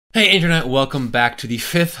Hey internet, welcome back to the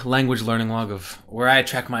 5th language learning log of where I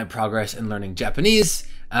track my progress in learning Japanese.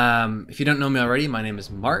 If you don't know me already, my name is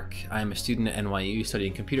Mark. I'm a student at NYU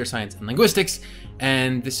studying computer science and linguistics,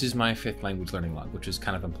 and this is my 5th language learning log, which is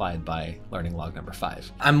kind of implied by learning log number 5.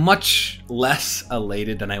 I'm much less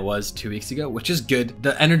elated than I was 2 weeks ago, which is good.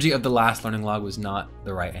 The energy of the last learning log was not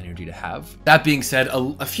the right energy to have. That being said,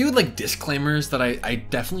 a few disclaimers that I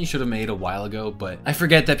definitely should have made a while ago, but I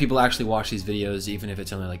forget that people actually watch these videos, even if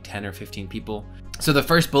it's only like 10 or 15 people. So the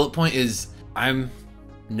first bullet point is I'm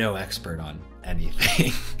no expert on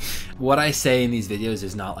anything. What I say in these videos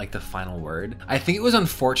is not like the final word. I think it was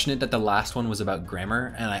unfortunate that the last one was about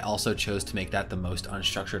grammar, and I also chose to make that the most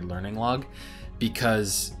unstructured learning log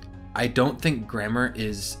because I don't think grammar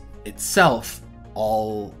is itself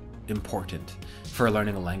all important for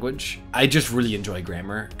learning a language. I just really enjoy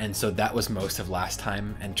grammar, and so that was most of last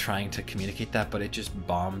time and trying to communicate that, but it just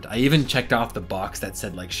bombed. I even checked off the box that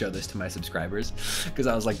said show this to my subscribers because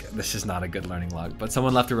I was like, this is not a good learning log. But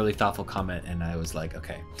someone left a really thoughtful comment and I was like,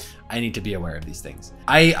 okay, I need to be aware of these things.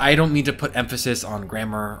 I don't need to put emphasis on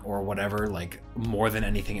grammar or whatever more than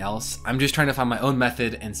anything else. I'm just trying to find my own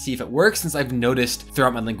method and see if it works, since I've noticed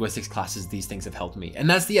throughout my linguistics classes these things have helped me. And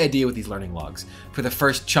that's the idea with these learning logs. For the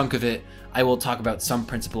first chunk of it, I will talk about some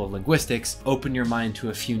principle of linguistics, open your mind to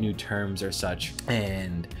a few new terms or such,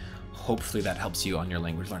 and hopefully that helps you on your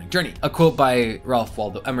language learning journey. A quote by Ralph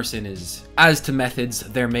Waldo Emerson is, "As to methods,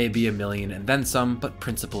 there may be a million and then some, but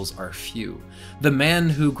principles are few. The man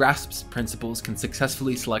who grasps principles can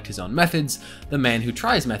successfully select his own methods. The man who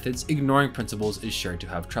tries methods, ignoring principles, is sure to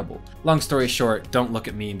have trouble." Long story short, don't look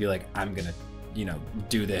at me and be like, I'm gonna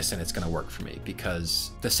do this and it's gonna work for me,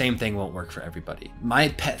 because the same thing won't work for everybody. My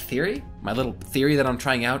pet theory, my little theory that I'm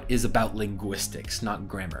trying out, is about linguistics, not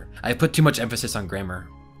grammar. I put too much emphasis on grammar,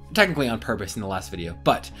 technically on purpose in the last video,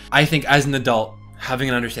 but I think as an adult, having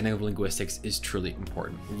an understanding of linguistics is truly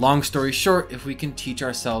important. Long story short, if we can teach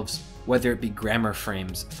ourselves, whether it be grammar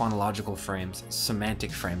frames, phonological frames,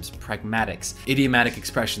 semantic frames, pragmatics, idiomatic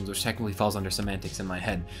expressions, which technically falls under semantics in my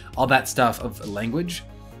head, all that stuff of language,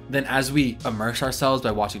 then as we immerse ourselves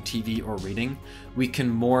by watching TV or reading, we can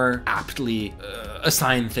more aptly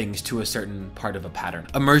assign things to a certain part of a pattern.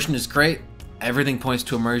 Immersion is great. Everything points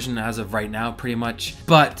to immersion as of right now, pretty much,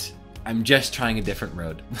 but I'm just trying a different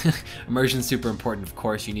road. Immersion is super important, of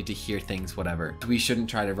course. You need to hear things, whatever. We shouldn't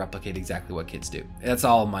try to replicate exactly what kids do. That's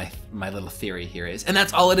all my little theory here is. And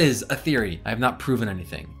that's all it is, a theory. I have not proven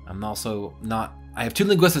anything. I'm also not... I have 2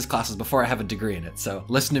 linguistics classes before I have a degree in it, so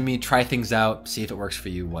listen to me, try things out, see if it works for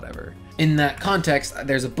you, whatever. In that context,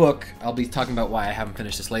 there's a book, I'll be talking about why I haven't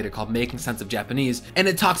finished this later, called Making Sense of Japanese, and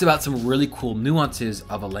it talks about some really cool nuances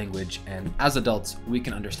of a language, and as adults, we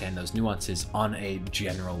can understand those nuances on a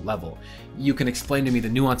general level. You can explain to me the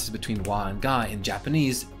nuances between wa and ga in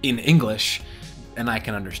Japanese in English, and I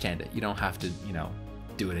can understand it. You don't have to,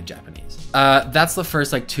 do it in Japanese. That's the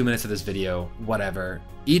first 2 minutes of this video, whatever.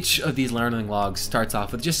 Each of these learning logs starts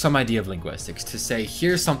off with just some idea of linguistics to say,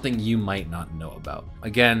 here's something you might not know about.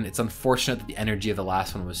 Again, it's unfortunate that the energy of the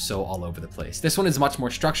last one was so all over the place. This one is much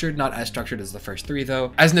more structured, not as structured as the first 3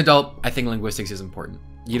 though. As an adult, I think linguistics is important.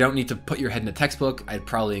 You don't need to put your head in a textbook. I'd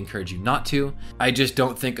probably encourage you not to. I just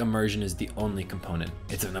don't think immersion is the only component.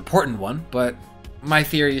 It's an important one, but my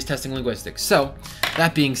theory is testing linguistics. So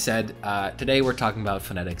that being said, today we're talking about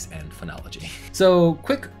phonetics and phonology. So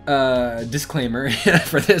quick disclaimer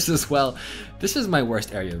for this as well. This is my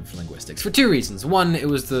worst area of linguistics for 2 reasons. One, it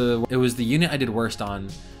was the unit I did worst on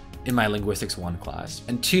in my Linguistics 1 class.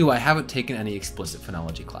 And 2, I haven't taken any explicit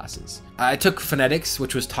phonology classes. I took phonetics,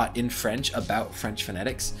 which was taught in French about French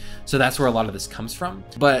phonetics, so that's where a lot of this comes from,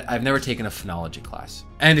 but I've never taken a phonology class.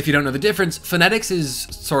 And if you don't know the difference, phonetics is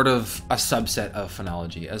sort of a subset of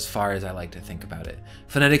phonology, as far as I like to think about it.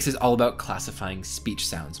 Phonetics is all about classifying speech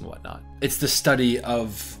sounds and whatnot. It's the study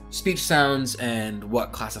of speech sounds and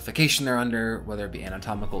what classification they're under, whether it be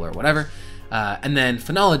anatomical or whatever. And then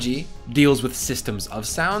phonology deals with systems of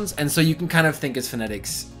sounds, and so you can kind of think as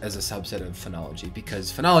phonetics as a subset of phonology,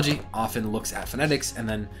 because phonology often looks at phonetics and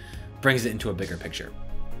then brings it into a bigger picture.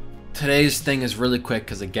 Today's thing is really quick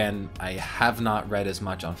because, again, I have not read as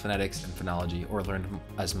much on phonetics and phonology or learned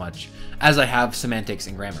as much as I have semantics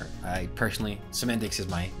and grammar. Semantics is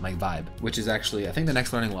my vibe, which is actually, I think the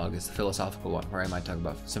next learning log is the philosophical one where I might talk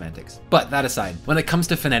about semantics. But that aside, when it comes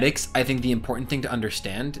to phonetics, I think the important thing to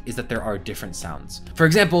understand is that there are different sounds. For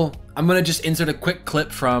example, I'm going to just insert a quick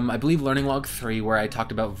clip from, I believe, learning log 3, where I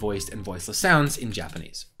talked about voiced and voiceless sounds in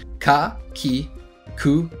Japanese. Ka, ki,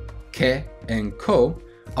 ku, ke, and ko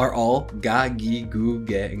are all ga, gi, gu,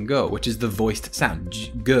 ge, and go, which is the voiced sound.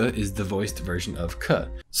 G is the voiced version of k.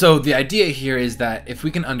 So the idea here is that if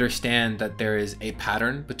we can understand that there is a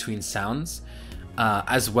pattern between sounds,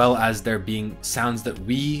 as well as there being sounds that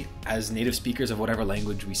we, as native speakers of whatever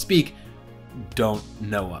language we speak, don't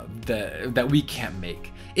know of, that we can't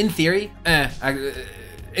make. In theory,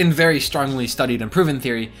 in very strongly studied and proven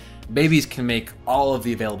theory, babies can make all of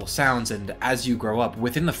the available sounds, and as you grow up,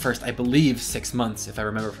 within the first, I believe, 6 months, if I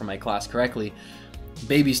remember from my class correctly,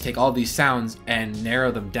 babies take all these sounds and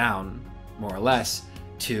narrow them down, more or less,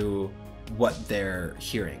 to what they're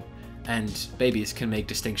hearing. And babies can make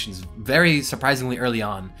distinctions very surprisingly early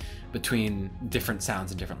on between different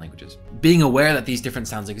sounds in different languages. Being aware that these different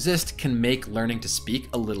sounds exist can make learning to speak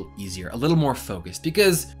a little easier, a little more focused,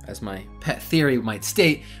 because, as my pet theory might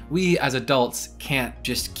state, we as adults can't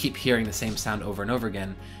just keep hearing the same sound over and over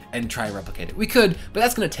again and try to replicate it. We could, but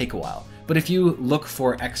that's gonna take a while. But if you look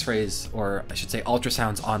for x-rays, or I should say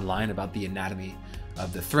ultrasounds online about the anatomy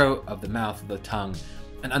of the throat, of the mouth, of the tongue,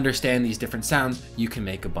 and understand these different sounds, you can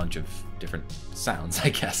make a bunch of different sounds, I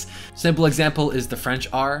guess. Simple example is the French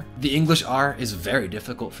R. The English R is very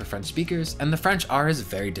difficult for French speakers, and the French R is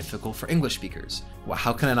very difficult for English speakers. Well,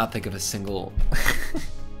 how can I not think of a single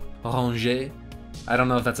ranger? I don't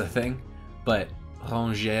know if that's a thing, but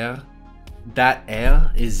ranger, that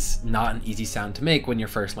R is not an easy sound to make when you're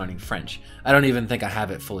first learning French. I don't even think I have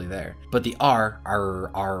it fully there. But the R,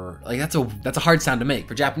 like that's a hard sound to make.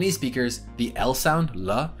 For Japanese speakers, the L sound,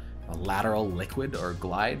 la, a lateral liquid or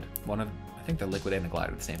glide, I think the liquid and the glide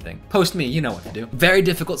are the same thing. Post me, you know what to do. Very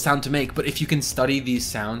difficult sound to make, but if you can study these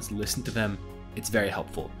sounds, listen to them, it's very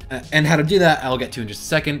helpful. And how to do that, I'll get to in just a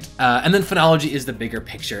second. And then phonology is the bigger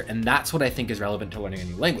picture, and that's what I think is relevant to learning a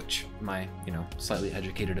new language. My, slightly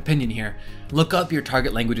educated opinion here. Look up your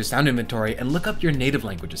target language's sound inventory and look up your native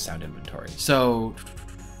language's sound inventory. So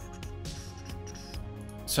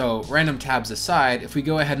random tabs aside, if we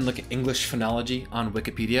go ahead and look at English phonology on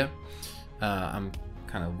Wikipedia, I'm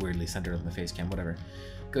kind of weirdly centered on the face cam, whatever.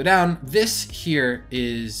 Go down, this here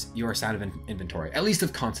is your sound inventory, at least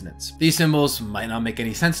of consonants. These symbols might not make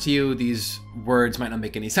any sense to you, these words might not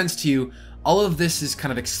make any sense to you. All of this is kind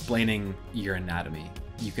of explaining your anatomy.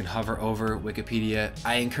 You can hover over Wikipedia.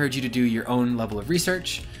 I encourage you to do your own level of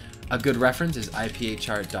research. A good reference is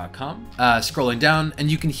iphr.com. Scrolling down, and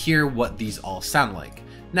you can hear what these all sound like.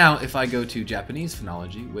 Now, if I go to Japanese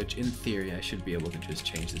phonology, which in theory I should be able to just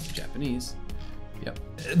change this to Japanese, yep.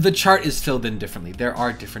 The chart is filled in differently. There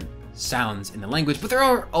are different sounds in the language, but there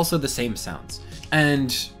are also the same sounds.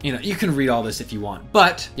 And, you can read all this if you want.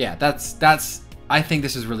 But yeah, I think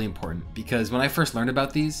this is really important because when I first learned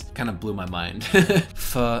about these, it kind of blew my mind.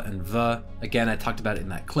 F and V, again, I talked about it in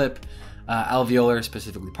that clip. Alveolar,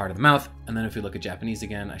 specifically part of the mouth. And then if we look at Japanese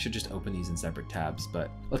again, I should just open these in separate tabs,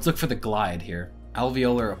 but let's look for the glide here.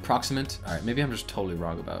 Alveolar approximant. All right, maybe I'm just totally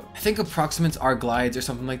wrong about. I think approximants are glides or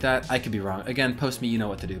something like that. I could be wrong. Again, post me, you know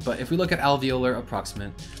what to do. But if we look at alveolar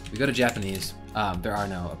approximant, we go to Japanese. There are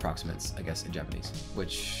no approximates, I guess, in Japanese,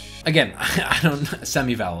 which again, I don't,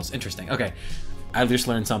 semi-vowels, interesting. Okay. I just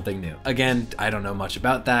learned something new. Again, I don't know much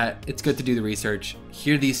about that. It's good to do the research,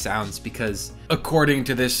 hear these sounds, because according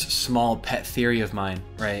to this small pet theory of mine,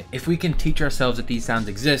 right, if we can teach ourselves that these sounds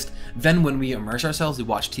exist, then when we immerse ourselves, we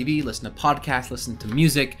watch TV, listen to podcasts, listen to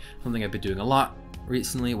music, something I've been doing a lot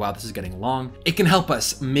recently. Wow, this is getting long. It can help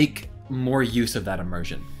us make more use of that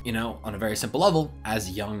immersion. On a very simple level, as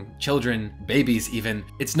young children, babies even,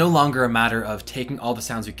 it's no longer a matter of taking all the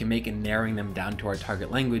sounds we can make and narrowing them down to our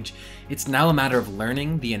target language. It's now a matter of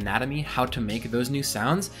learning the anatomy, how to make those new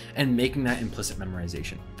sounds, and making that implicit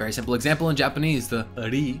memorization. Very simple example in Japanese, the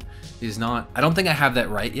ri is not, I don't think I have that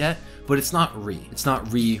right yet, but it's not ri. It's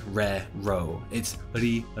not ri, re, ro. It's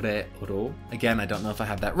ri, re, ro. Again, I don't know if I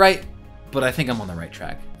have that right, but I think I'm on the right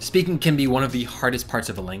track. Speaking can be one of the hardest parts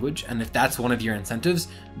of a language, and if that's one of your incentives,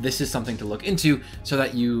 this is something to look into so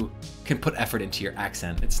that you can put effort into your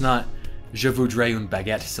accent. It's not je voudrais une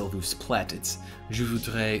baguette s'il vous plaît, it's je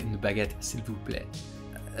voudrais une baguette s'il vous plaît.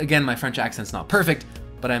 Again, my French accent's not perfect,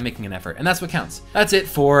 but I'm making an effort, and that's what counts. That's it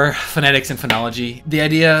for phonetics and phonology. The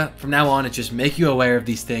idea from now on is just make you aware of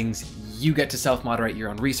these things. You get to self-moderate your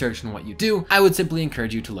own research and what you do. I would simply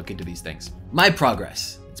encourage you to look into these things. My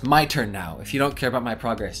progress. It's my turn now. If you don't care about my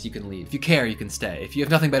progress, you can leave. If you care, you can stay. If you have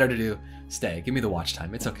nothing better to do, stay. Give me the watch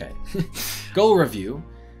time. It's okay. Goal review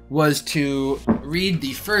was to read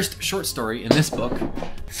the first short story in this book,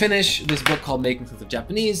 finish this book called Making Sense of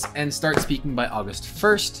Japanese, and start speaking by August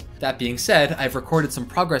 1st. That being said, I've recorded some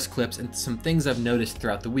progress clips and some things I've noticed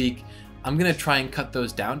throughout the week. I'm gonna try and cut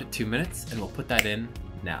those down to 2 minutes, and we'll put that in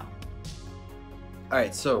now.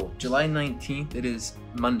 Alright, so July 19th, it is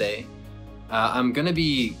Monday. I'm gonna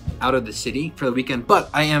be out of the city for the weekend, but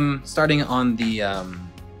I am starting on the, and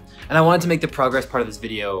I wanted to make the progress part of this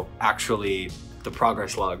video actually the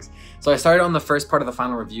progress logs. So I started on the first part of the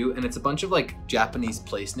final review, and it's a bunch of like Japanese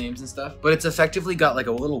place names and stuff, but it's effectively got like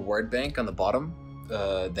a little word bank on the bottom,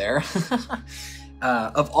 there,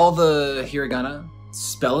 of all the hiragana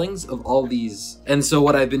spellings of all these. And so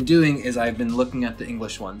what I've been doing is I've been looking at the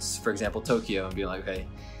English ones, for example, Tokyo, and being like, okay,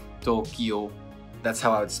 Tokyo, that's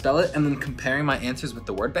how I would spell it, and then comparing my answers with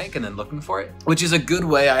the word bank and then looking for it, which is a good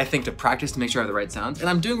way, I think, to practice to make sure I have the right sounds. And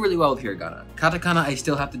I'm doing really well with hiragana. Katakana, I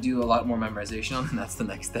still have to do a lot more memorization on, and that's the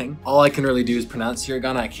next thing. All I can really do is pronounce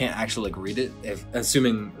hiragana. I can't actually like read it,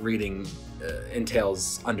 assuming reading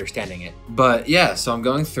entails understanding it. But yeah, so I'm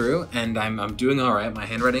going through and I'm doing all right. My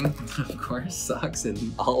handwriting, of course, sucks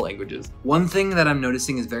in all languages. One thing that I'm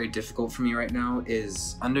noticing is very difficult for me right now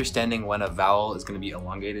is understanding when a vowel is going to be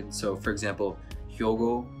elongated. So for example,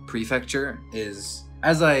 Hyogo prefecture is,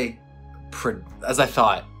 as I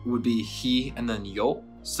thought, would be he and then yo,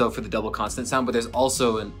 so for the double consonant sound, but there's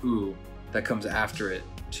also an u that comes after it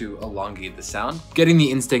to elongate the sound. Getting the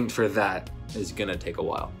instinct for that is gonna take a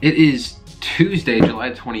while. It is Tuesday,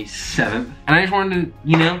 July 27th, and I just wanted to,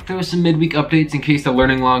 you know, throw some midweek updates in case the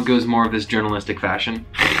learning log goes more of this journalistic fashion.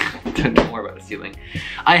 Don't worry about the ceiling.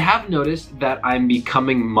 I have noticed that I'm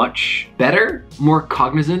becoming much better, more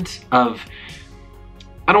cognizant of,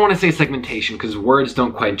 I don't want to say segmentation because words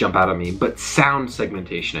don't quite jump out at me, but sound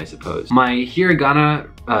segmentation, I suppose. My hiragana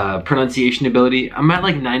pronunciation ability, I'm at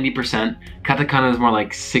like 90%. Katakana is more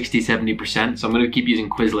like 60-70%, so I'm going to keep using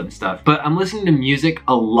Quizlet and stuff. But I'm listening to music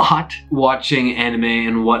a lot, watching anime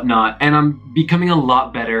and whatnot, and I'm becoming a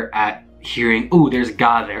lot better at hearing, ooh, there's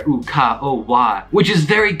ga there, ooh, ka, oh, wa, which is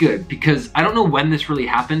very good because I don't know when this really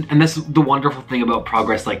happened, and that's the wonderful thing about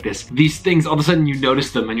progress like this. These things, all of a sudden you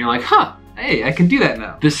notice them and you're like, huh, hey, I can do that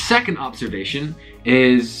now. The second observation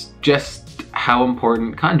is just how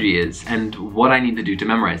important kanji is and what I need to do to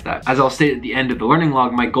memorize that. As I'll state at the end of the learning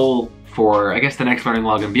log, my goal for, I guess, the next learning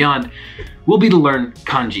log and beyond will be to learn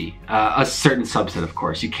kanji, a certain subset, of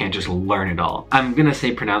course. You can't just learn it all. I'm gonna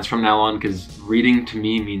say pronounce from now on because reading to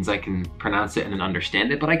me means I can pronounce it and then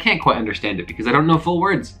understand it, but I can't quite understand it because I don't know full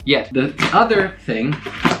words yet. The other thing,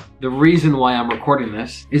 the reason why I'm recording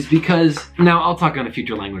this is because, now I'll talk on a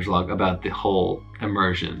future language log about the whole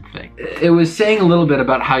immersion thing. It was saying a little bit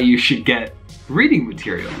about how you should get reading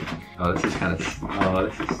material. Oh, this is kind of, oh,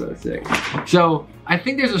 this is so sick. So I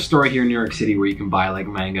think there's a store here in New York City where you can buy like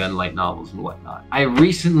manga and light novels and whatnot. I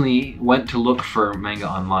recently went to look for manga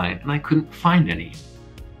online and I couldn't find any.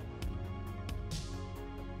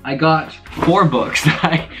 I got 4 books that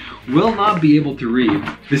I will not be able to read.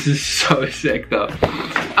 This is so sick though.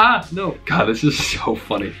 Ah, no, God, this is so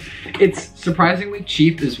funny. It's surprisingly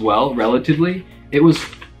cheap as well, relatively. It was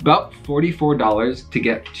about $44 to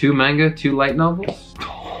get 2 manga, 2 light novels.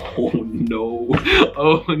 Oh no,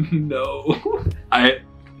 oh no.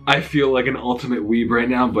 I feel like an ultimate weeb right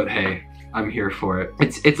now, but hey, I'm here for it.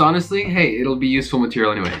 It's honestly, hey, it'll be useful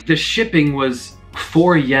material anyway. The shipping was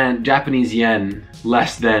 4 yen, Japanese yen,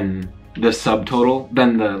 less than the subtotal,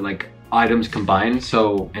 than the like items combined.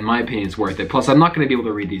 So in my opinion, it's worth it. Plus I'm not gonna be able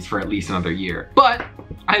to read these for at least another year, but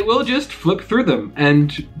I will just flip through them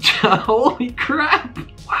and holy crap.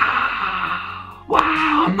 Wow,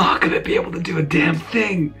 wow, I'm not gonna be able to do a damn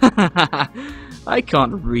thing. I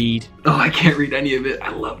can't read. Oh, I can't read any of it. I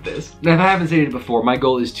love this. Now, if I haven't stated it before, my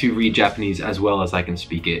goal is to read Japanese as well as I can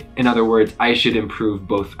speak it. In other words, I should improve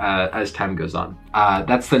both as time goes on.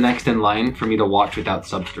 That's the next in line for me to watch without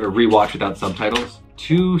rewatch without subtitles.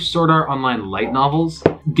 2 Sword Art Online light novels.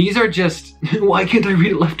 These are just, why can't I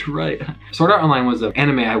read it left to right? Sword Art Online was an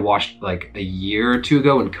anime I watched like a year or 2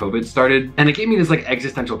 ago when COVID started, and it gave me this like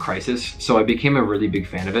existential crisis, so I became a really big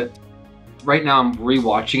fan of it. Right now I'm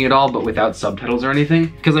rewatching it all, but without subtitles or anything,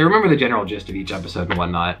 because I remember the general gist of each episode and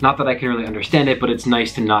whatnot. Not that I can really understand it, but it's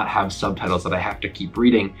nice to not have subtitles that I have to keep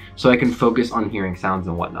reading, so I can focus on hearing sounds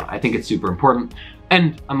and whatnot. I think it's super important.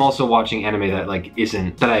 And I'm also watching anime that like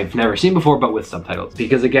that I've never seen before, but with subtitles.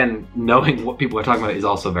 Because again, knowing what people are talking about is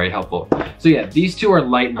also very helpful. So yeah, these 2 are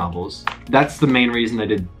light novels. That's the main reason I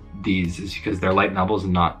did these, is because they're light novels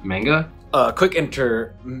and not manga. Quick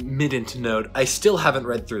intermittent note, I still haven't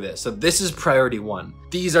read through this, so this is priority 1.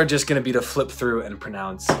 These are just gonna be to flip through and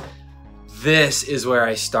pronounce. This is where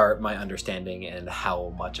I start my understanding and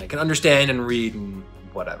how much I can understand and read and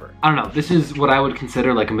whatever. I don't know, this is what I would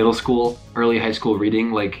consider like a middle school, early high school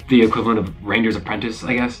reading, like the equivalent of Ranger's Apprentice,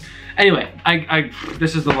 I guess. Anyway,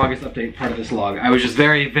 this is the longest update part of this log. I was just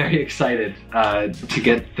very, very excited to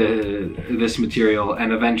get this material,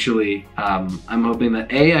 and eventually I'm hoping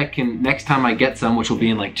that I can, next time I get some, which will be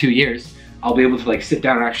in like 2 years, I'll be able to like sit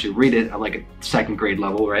down and actually read it at like a second grade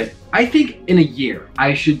level, right? I think in a year,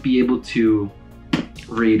 I should be able to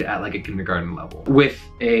read at like a kindergarten level with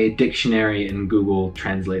a dictionary and Google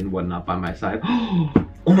Translate and whatnot by my side.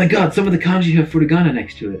 Oh my god, some of the kanji have furigana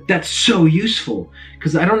next to it. That's so useful,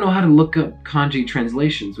 because I don't know how to look up kanji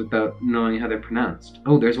translations without knowing how they're pronounced.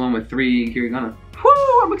 Oh, there's one with 3 hiragana.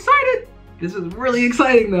 Woo, I'm excited! This is really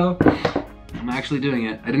exciting though. I'm actually doing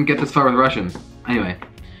it. I didn't get this far with Russian. Anyway,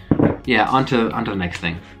 yeah, on to the next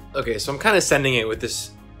thing. Okay, so I'm kind of sending it with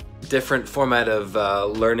this different format of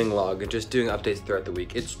learning log and just doing updates throughout the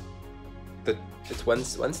week. It's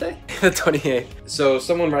Wednesday? The 28th. So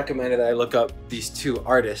someone recommended that I look up these 2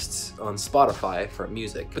 artists on Spotify for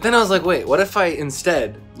music. But then I was like, wait, what if I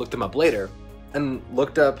instead looked them up later and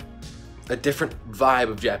looked up a different vibe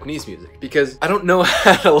of Japanese music? Because I don't know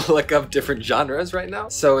how to look up different genres right now.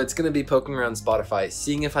 So it's gonna be poking around Spotify,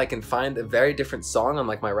 seeing if I can find a very different song on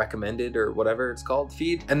like my recommended or whatever it's called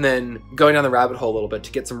feed, and then going down the rabbit hole a little bit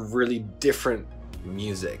to get some really different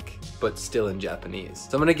music, but still in Japanese.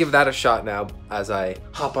 So I'm gonna give that a shot now as I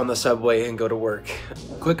hop on the subway and go to work.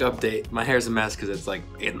 Quick update, my hair's a mess because it's like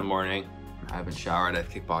 8 in the morning. I haven't showered, I have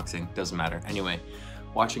kickboxing, doesn't matter. Anyway,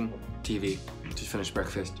 watching TV, just finished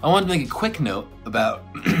breakfast. I wanted to make a quick note about,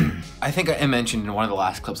 I think I mentioned in one of the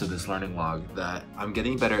last clips of this learning log that I'm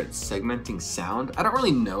getting better at segmenting sound. I don't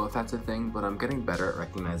really know if that's a thing, but I'm getting better at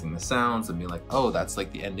recognizing the sounds and being like, oh, that's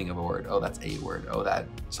like the ending of a word. Oh, that's a word. Oh,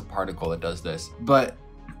 that's a particle that does this. But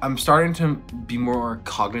I'm starting to be more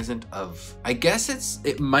cognizant of, I guess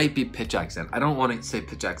it might be pitch accent. I don't want to say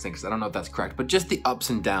pitch accent because I don't know if that's correct, but just the ups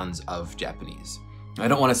and downs of Japanese. I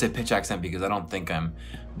don't want to say pitch accent because I don't think I'm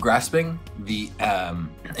grasping the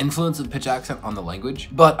influence of pitch accent on the language,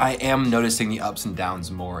 but I am noticing the ups and downs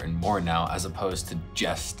more and more now, as opposed to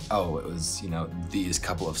just, oh, it was, you know, these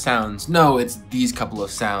couple of sounds. No, it's these couple of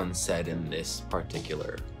sounds said in this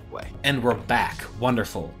particular way. And we're back.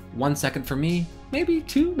 Wonderful. 1 second for me, maybe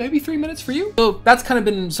 2, maybe 3 minutes for you. So that's kind of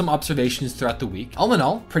been some observations throughout the week. All in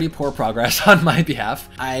all, pretty poor progress on my behalf.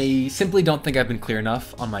 I simply don't think I've been clear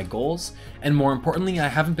enough on my goals. And more importantly, I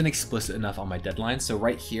haven't been explicit enough on my deadlines. So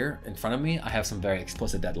right here in front of me, I have some very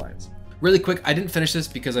explicit deadlines. Really quick, I didn't finish this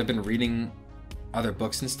because I've been reading other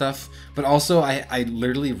books and stuff, but also I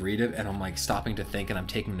literally read it and I'm like stopping to think and I'm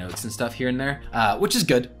taking notes and stuff here and there, which is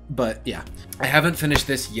good. But yeah, I haven't finished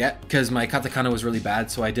this yet because my katakana was really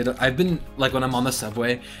bad. So I've been like, when I'm on the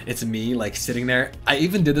subway, it's me like sitting there. I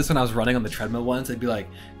even did this when I was running on the treadmill once. I'd be like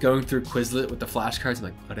going through Quizlet with the flashcards. I'm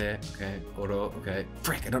like, ore, okay, oro, okay,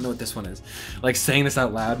 frick, I don't know what this one is. Like saying this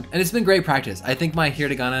out loud. And it's been great practice. I think my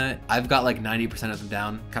hiragana, I've got like 90% of them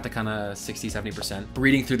down. Katakana, 60, 70%.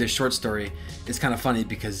 Reading through this short story is kind of funny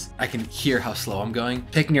because I can hear how slow I'm going.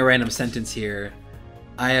 Picking a random sentence here.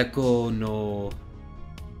 Ayako no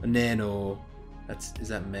ne no, is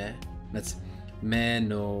that me? That's me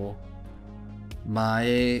no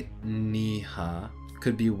mae ni ha.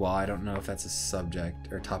 Could be wa, I don't know if that's a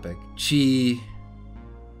subject or topic. Chi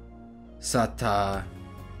sata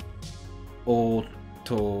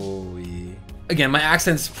otoi. Again, my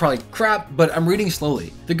accent's probably crap, but I'm reading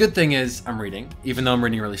slowly. The good thing is I'm reading, even though I'm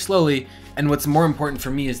reading really slowly. And what's more important for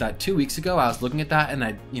me is that 2 weeks ago, I was looking at that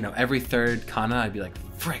and every third kana, I'd be like,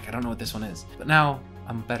 frick, I don't know what this one is. But now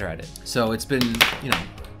I'm better at it. So it's been,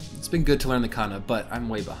 it's been good to learn the kana, but I'm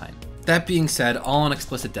way behind. That being said, all on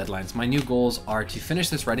explicit deadlines, my new goals are to finish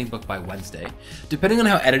this writing book by Wednesday. Depending on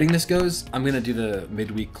how editing this goes, I'm gonna do the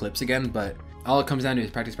midweek clips again, but all it comes down to is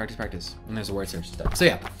practice, practice, practice. And there's a word search stuff. So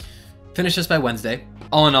yeah. Finish this by Wednesday.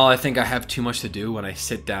 All in all, I think I have too much to do when I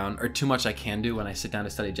sit down, or too much I can do when I sit down to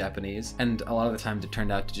study Japanese. And a lot of the times it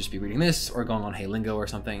turned out to just be reading this or going on Hey Lingo or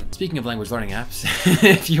something. Speaking of language learning apps,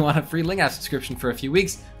 if you want a free Ling app subscription for a few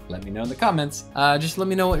weeks, let me know in the comments. Just let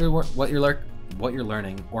me know what you're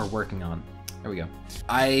learning or working on. There we go.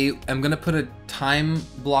 I am gonna put a time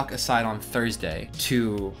block aside on Thursday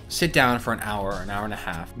to sit down for an hour and a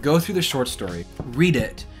half, go through the short story, read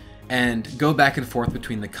it, and go back and forth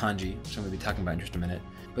between the kanji, which I'm going to be talking about in just a minute,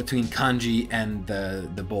 between kanji and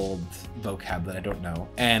the bold vocab that I don't know,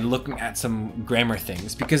 and looking at some grammar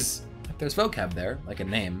things, because if there's vocab there, like a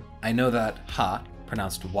name, I know that ha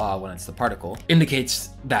pronounced wa when it's the particle,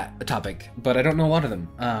 indicates that a topic, but I don't know a lot of them.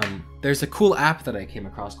 There's a cool app that I came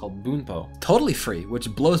across called Bunpo, totally free, which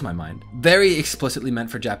blows my mind. Very explicitly meant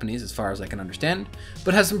for Japanese as far as I can understand,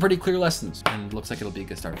 but has some pretty clear lessons, and looks like it'll be a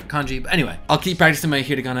good start for kanji. But anyway, I'll keep practicing my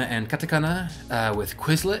hiragana and katakana with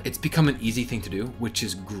Quizlet. It's become an easy thing to do, which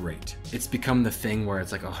is great. It's become the thing where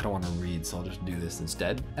it's like, oh, I don't want to read, so I'll just do this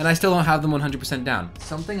instead. And I still don't have them 100% down.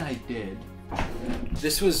 Something I did,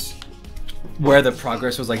 this was where the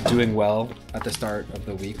progress was like doing well at the start of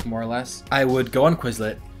the week, more or less. I would go on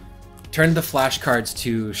Quizlet, turn the flashcards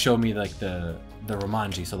to show me like the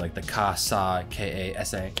romanji, so like the ka, sa, ka,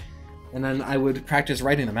 sa, and then I would practice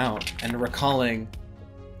writing them out and recalling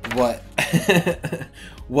what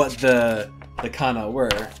what the kana were.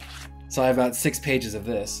 So I have about 6 pages of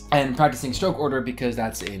this, and practicing stroke order because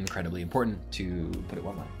that's incredibly important, to put it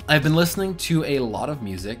one way. I've been listening to a lot of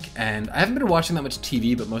music, and I haven't been watching that much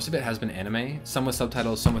TV, but most of it has been anime, some with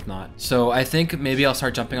subtitles, some with not. So I think maybe I'll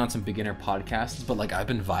start jumping on some beginner podcasts, but like I've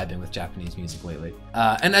been vibing with Japanese music lately.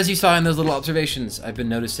 And as you saw in those little observations, I've been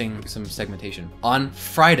noticing some segmentation. On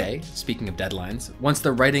Friday, speaking of deadlines,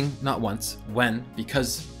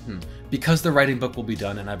 because the writing book will be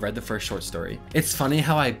done and I've read the first short story. It's funny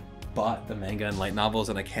how I bought the manga and light novels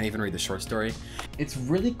and I can't even read the short story. It's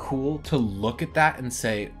really cool to look at that and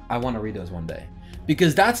say, I want to read those one day.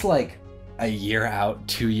 Because that's like a year out,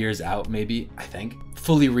 2 years out maybe, I think.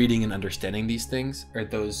 Fully reading and understanding these things, or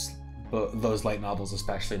those light novels,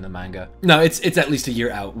 especially in the manga. No, it's at least a year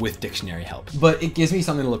out with dictionary help. But it gives me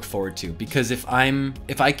something to look forward to, because if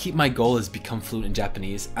I keep my goal as become fluent in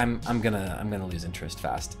Japanese, I'm gonna lose interest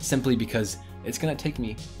fast. Simply because it's gonna take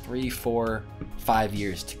me 3, 4, 5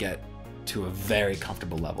 years to get to a very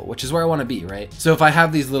comfortable level, which is where I want to be, right? So if I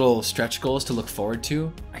have these little stretch goals to look forward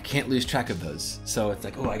to, I can't lose track of those. So it's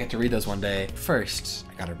like, oh, I get to read those one day. First,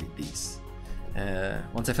 I gotta read these.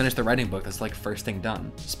 Once I finish the writing book, that's like first thing done.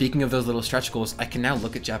 Speaking of those little stretch goals, I can now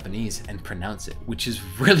look at Japanese and pronounce it, which is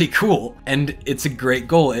really cool. And it's a great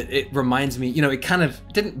goal. It reminds me, you know, it kind of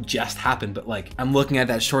didn't just happen, but like I'm looking at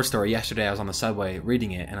that short story yesterday. I was on the subway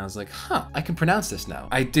reading it and I was like, huh, I can pronounce this now.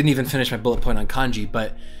 I didn't even finish my bullet point on kanji,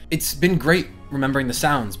 but it's been great remembering the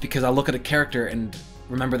sounds, because I'll look at a character and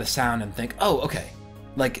remember the sound and think, oh, okay.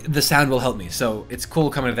 Like, the sound will help me. So it's cool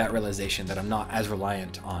coming to that realization that I'm not as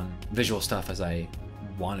reliant on visual stuff as I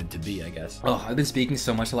wanted to be, I guess. Oh, I've been speaking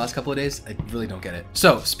so much the last couple of days, I really don't get it.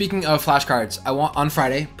 So speaking of flashcards, I want on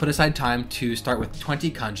Friday, put aside time to start with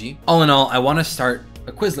 20 kanji. All in all, I want to start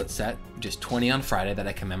a Quizlet set, just 20 on Friday that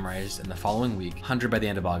I can memorize in the following week. 100 by the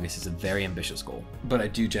end of August is a very ambitious goal, but I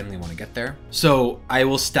do generally want to get there. So I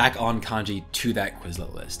will stack on kanji to that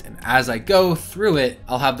Quizlet list. And as I go through it,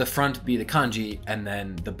 I'll have the front be the kanji and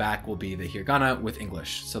then the back will be the hiragana with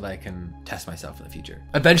English, so that I can test myself in the future.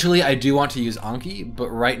 Eventually, I do want to use Anki, but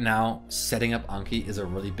right now setting up Anki is a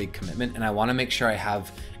really big commitment, and I want to make sure I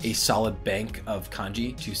have a solid bank of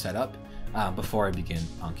kanji to set up before I begin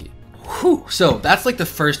Anki. Whew. So that's like the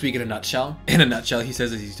first week in a nutshell. In a nutshell, he says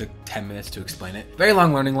that he took 10 minutes to explain it. Very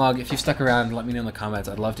long learning log. If you've stuck around, let me know in the comments.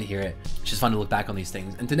 I'd love to hear it. It's just fun to look back on these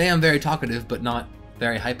things. And today I'm very talkative, but not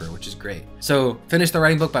very hyper, which is great. So finish the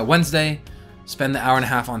writing book by Wednesday. Spend the hour and a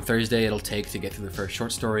half on Thursday it'll take to get through the first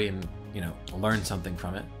short story and, you know, learn something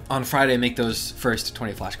from it. On Friday, make those first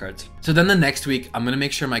 20 flashcards. So then the next week, I'm gonna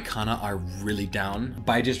make sure my kana are really down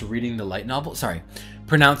by just reading the light novel.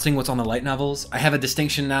 Pronouncing what's on the light novels. I have a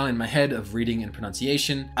distinction now in my head of reading and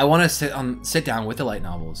pronunciation. I want to sit down with the light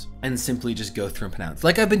novels and simply just go through and pronounce,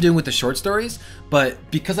 like I've been doing with the short stories. But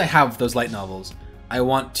because I have those light novels, I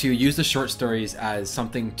want to use the short stories as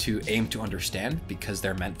something to aim to understand, because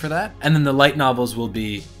they're meant for that. And then the light novels will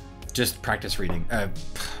be just practice reading,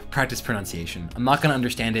 practice pronunciation. I'm not gonna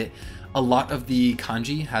understand it. A lot of the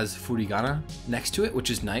kanji has furigana next to it, which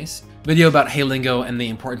is nice. Video about Hey Lingo and the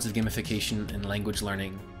importance of gamification in language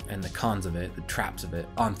learning and the cons of it, the traps of it,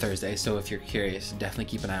 on Thursday. So if you're curious, definitely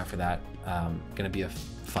keep an eye out for that. Gonna be a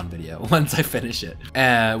fun video once I finish it.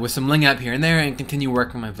 With some Ling app here and there, and continue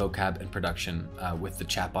working on my vocab and production with the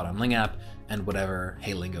chatbot on Ling app and whatever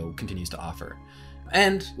Hey Lingo continues to offer.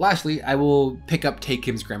 And lastly, I will pick up Take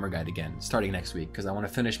Kim's grammar guide again, starting next week, because I want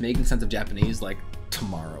to finish making sense of Japanese like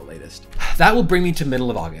tomorrow latest. That will bring me to middle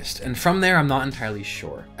of August, and from there I'm not entirely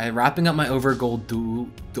sure. I'm wrapping up my overdue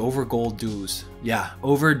goals,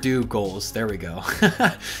 there we go.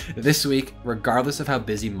 This week, regardless of how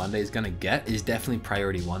busy Monday is gonna get, is definitely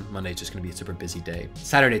priority one. Monday's just gonna be a super busy day.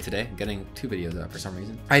 Saturday today, I'm getting 2 videos out for some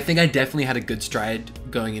reason. I think I definitely had a good stride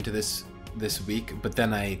going into this this week, but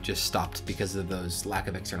then I just stopped because of those lack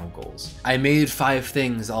of external goals. I made 5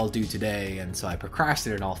 things I'll do today, and so I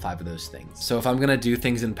procrastinated on all 5 of those things. So if I'm gonna do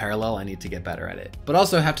things in parallel, I need to get better at it. But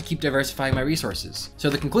also have to keep diversifying my resources. So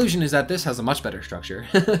the conclusion is that this has a much better structure.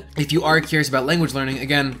 If you are curious about language learning,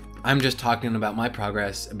 again, I'm just talking about my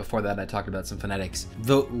progress, and before that I talked about some phonetics.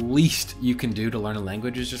 The least you can do to learn a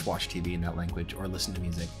language is just watch TV in that language or listen to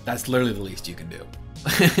music. That's literally the least you can do.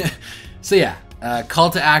 So yeah,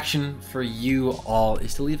 call to action for you all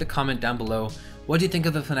is to leave a comment down below. What do you think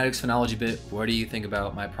of the phonetics phonology bit? What do you think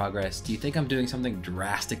about my progress? Do you think I'm doing something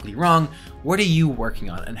drastically wrong? What are you working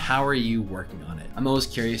on, and how are you working on it? I'm always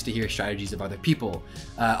curious to hear strategies of other people.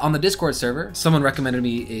 On the Discord server, someone recommended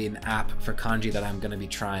me an app for kanji that I'm gonna be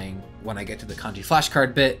trying when I get to the kanji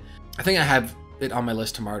flashcard bit. I think I have it on my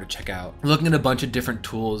list tomorrow to check out. I'm looking at a bunch of different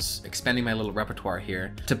tools, expanding my little repertoire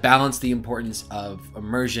here to balance the importance of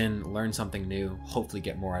immersion, learn something new, hopefully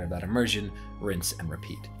get more out of that immersion, rinse and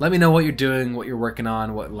repeat. Let me know what you're doing, what you're working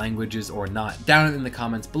on, what languages or not, down in the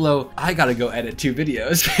comments below. I gotta go edit 2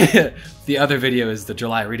 videos. The other video is the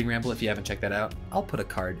July reading ramble. If you haven't checked that out, I'll put a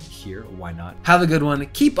card here, why not? Have a good one.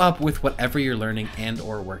 Keep up with whatever you're learning and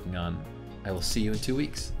or working on. I will see you in 2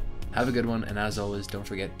 weeks. Have a good one, and as always, don't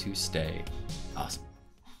forget to stay awesome.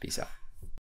 Peace out.